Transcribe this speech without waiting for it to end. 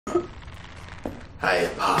Hiya,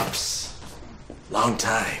 Pops. Long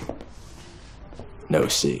time. No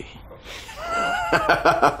see.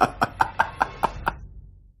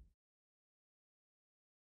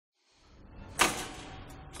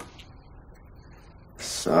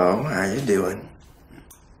 So, how you doing?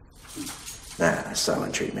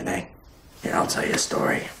 Silent treatment, eh? Here, I'll tell you a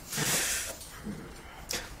story.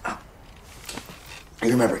 Oh.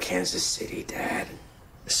 You remember Kansas City, Dad?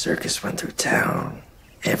 The circus went through town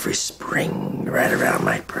every spring right around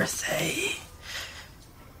my birthday.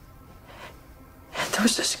 And there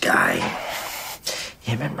was this guy.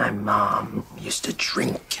 Him and my mom used to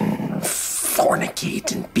drink and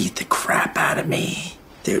fornicate and beat the crap out of me.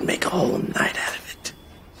 They would make a whole night out of it.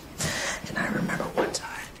 And I remember one time,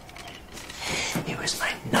 it was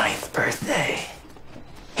my 9th birthday.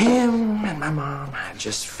 Him and my mom had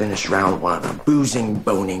just finished round 1 of boozing,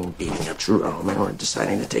 boning, beating up Jerome, and were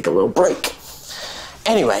deciding to take a little break.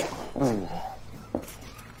 Anyway,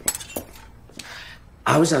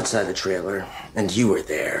 I was outside the trailer, and you were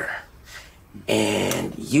there.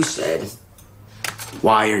 And you said,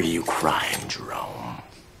 "Why are you crying, Jerome?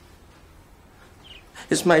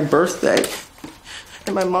 It's my birthday,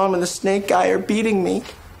 and my mom and the snake guy are beating me."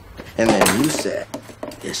 And then you said,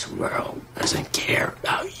 "This world doesn't care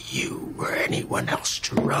about you or anyone else,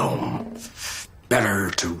 Jerome. Better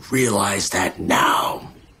to realize that now."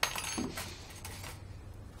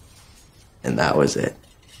 And that was it.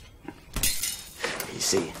 You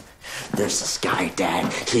see, there's this guy,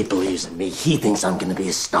 Dad. He believes in me. He thinks I'm gonna be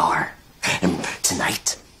a star. And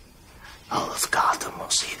tonight, all of Gotham will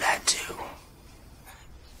see that too.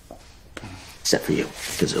 Except for you,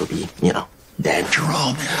 because it'll be, dead.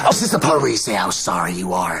 Jerome. Oh, this is the part where you say how sorry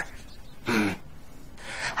you are.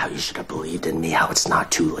 How you should have believed in me, how it's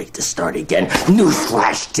not too late to start again.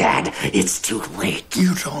 Newsflash, Dad, it's too late.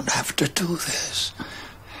 You don't have to do this.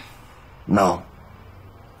 No,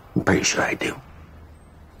 I'm pretty sure I do.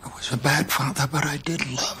 I was a bad father, but I did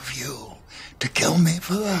love you. To kill me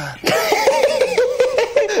for that.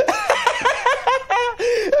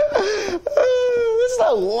 That's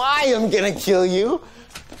not why I'm gonna kill you.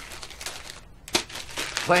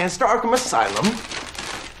 Plans to Arkham Asylum.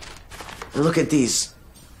 Look at these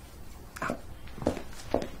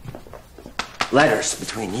letters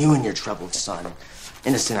between you and your troubled son.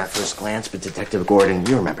 Innocent at first glance, but Detective Gordon,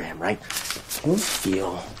 you remember him, right? You'll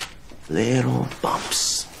feel little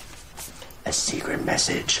bumps. A secret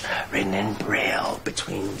message written in Braille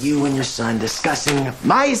between you and your son discussing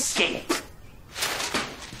my escape.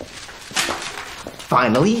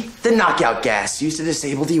 Finally, the knockout gas used to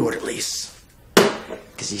disable the orderlies.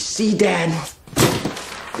 Because you see, Dad,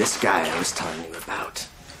 this guy I was telling you about,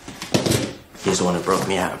 he's the one who broke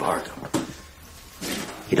me out of Arkham.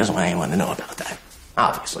 He doesn't want anyone to know about that,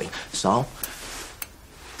 obviously. So,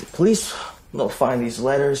 the police, they'll find these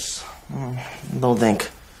letters, they'll think,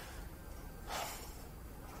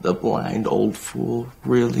 the blind old fool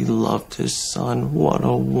really loved his son. What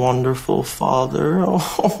a wonderful father.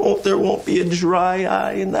 Oh, there won't be a dry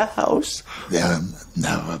eye in the house. They'll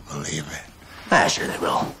never believe it. Sure they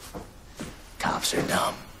will. Cops are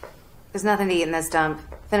dumb. There's nothing to eat in this dump.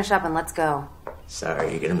 Finish up and let's go. Sorry,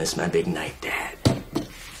 you're gonna miss my big night, Dad.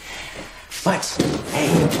 But, hey,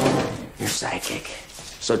 you're sidekick.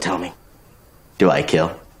 So tell me, do I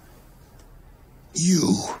kill?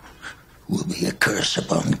 You will be a curse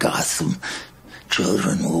upon Gotham.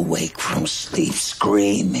 Children will wake from sleep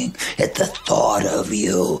screaming at the thought of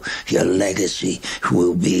you. Your legacy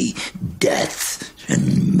will be death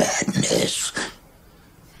and madness.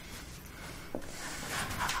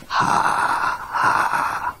 Ha,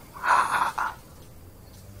 ha, ha.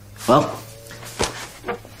 Well,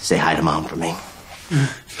 say hi to Mom for me.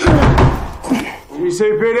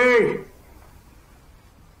 GCPD!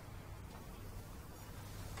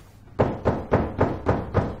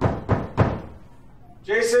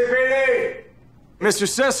 GCPD! Mr.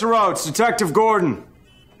 Cicero, it's Detective Gordon.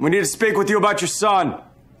 We need to speak with you about your son.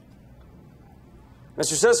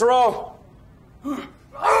 Mr. Cicero?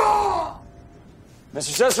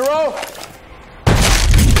 Mr. Cicero?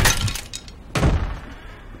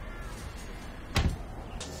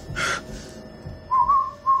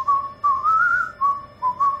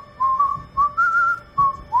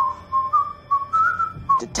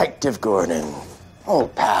 Detective Gordon. Oh,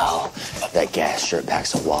 pal. That gas sure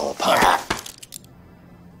packs a wall apart.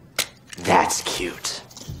 That's cute.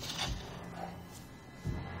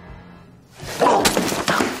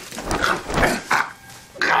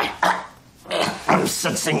 I'm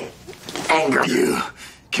sensing anger. You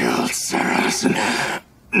killed Sarah's. Now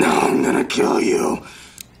I'm gonna kill you.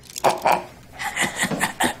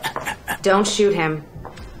 Don't shoot him.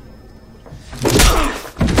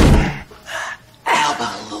 How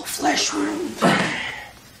about a little flesh wound?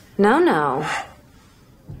 No.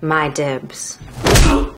 My dibs.